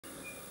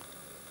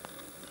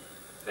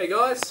Hey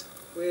guys,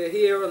 we're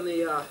here on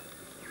the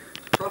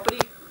property.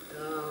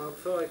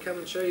 Thought I'd come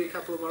and show you a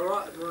couple of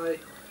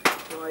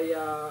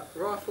my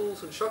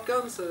rifles and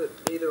shotguns that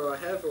either I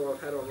have or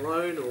I've had on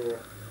loan or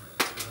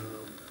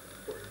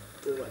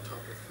all that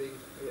type of thing.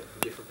 I get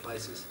from different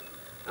places.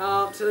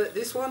 So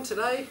this one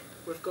today,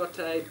 we've got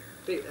a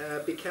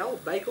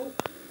Baikal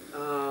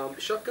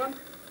shotgun.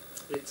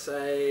 It's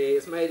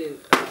made in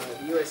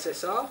the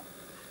USSR.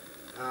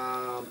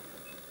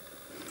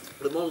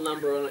 The model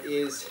number on it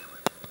is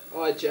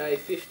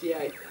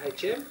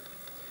IJ58M.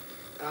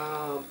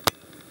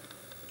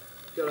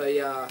 Got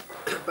a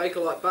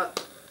Baikal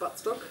butt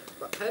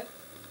pad.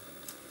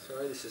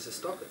 Sorry, this is the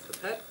stock, it's the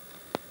pad.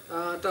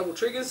 Double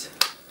triggers.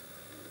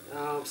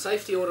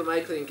 Safety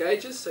automatically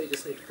engages, so you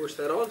just need to push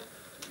that on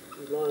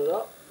and line it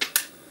up.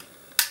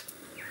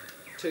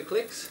 2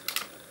 clicks,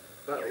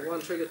 but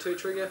 1 trigger, 2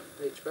 trigger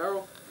each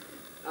barrel.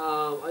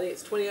 I think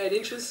it's 28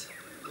 inches.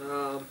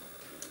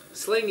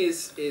 Sling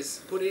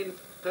is put in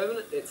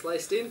permanent, it's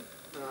laced in.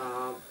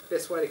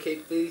 Best way to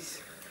keep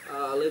these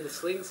leather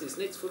slings is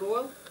neat's foot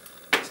oil.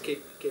 Just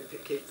keep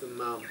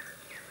them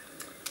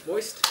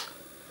moist.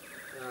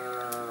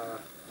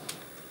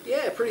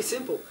 Yeah, pretty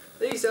simple.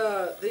 These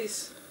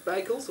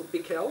Baikals or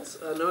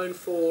Baikals are known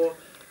for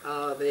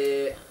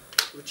their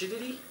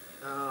rigidity,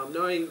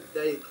 knowing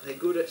they're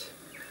good at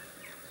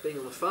being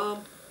on the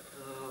farm.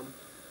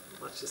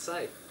 Not much to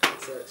say.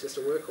 It's just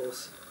a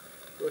workhorse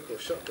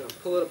shotgun.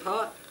 Pull it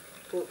apart.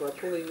 Pull it by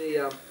pulling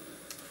the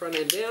front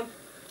end down.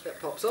 That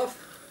pops off.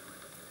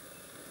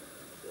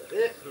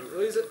 There, you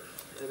lose it,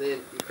 and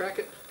then you crack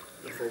it,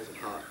 and it falls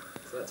apart.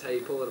 So that's how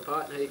you pull it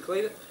apart and how you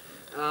clean it.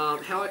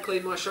 How I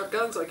clean my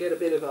shotguns, I get a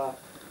bit of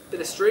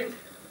string,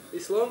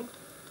 this long,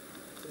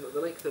 from the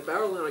length of the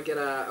barrel, and I get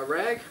a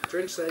rag,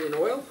 drench that in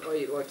oil.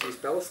 I like to use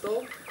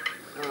ballistol.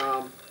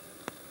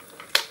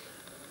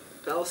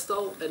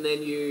 And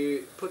then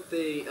you put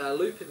the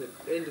loop in the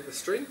end of the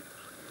string,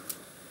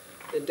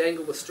 then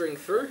dangle the string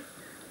through.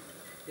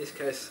 In this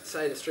case,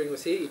 say the string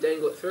was here, you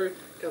dangle it through,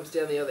 comes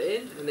down the other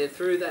end, and then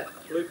through that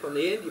loop on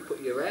the end you put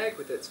your rag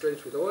with that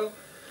drenched with oil,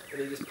 and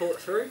you just pull it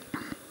through,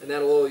 and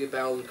that'll oil your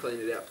barrel and clean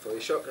it out for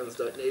you. Shotguns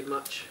don't need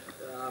much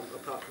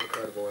apart from a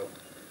coat of oil.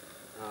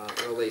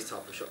 Well, these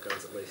type of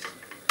shotguns at least.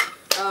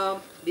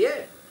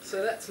 Yeah,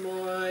 so that's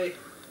my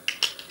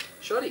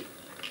shotty.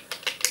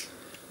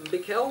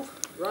 Baikal,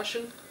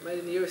 Russian, made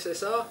in the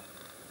USSR.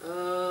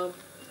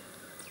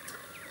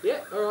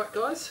 Yeah, alright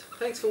guys,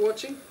 thanks for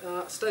watching.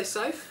 Stay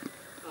safe.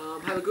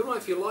 Have a good one.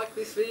 If you like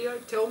this video,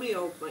 tell me,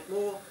 I'll make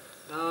more.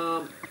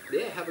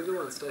 Yeah, have a good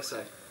one. Stay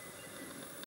safe.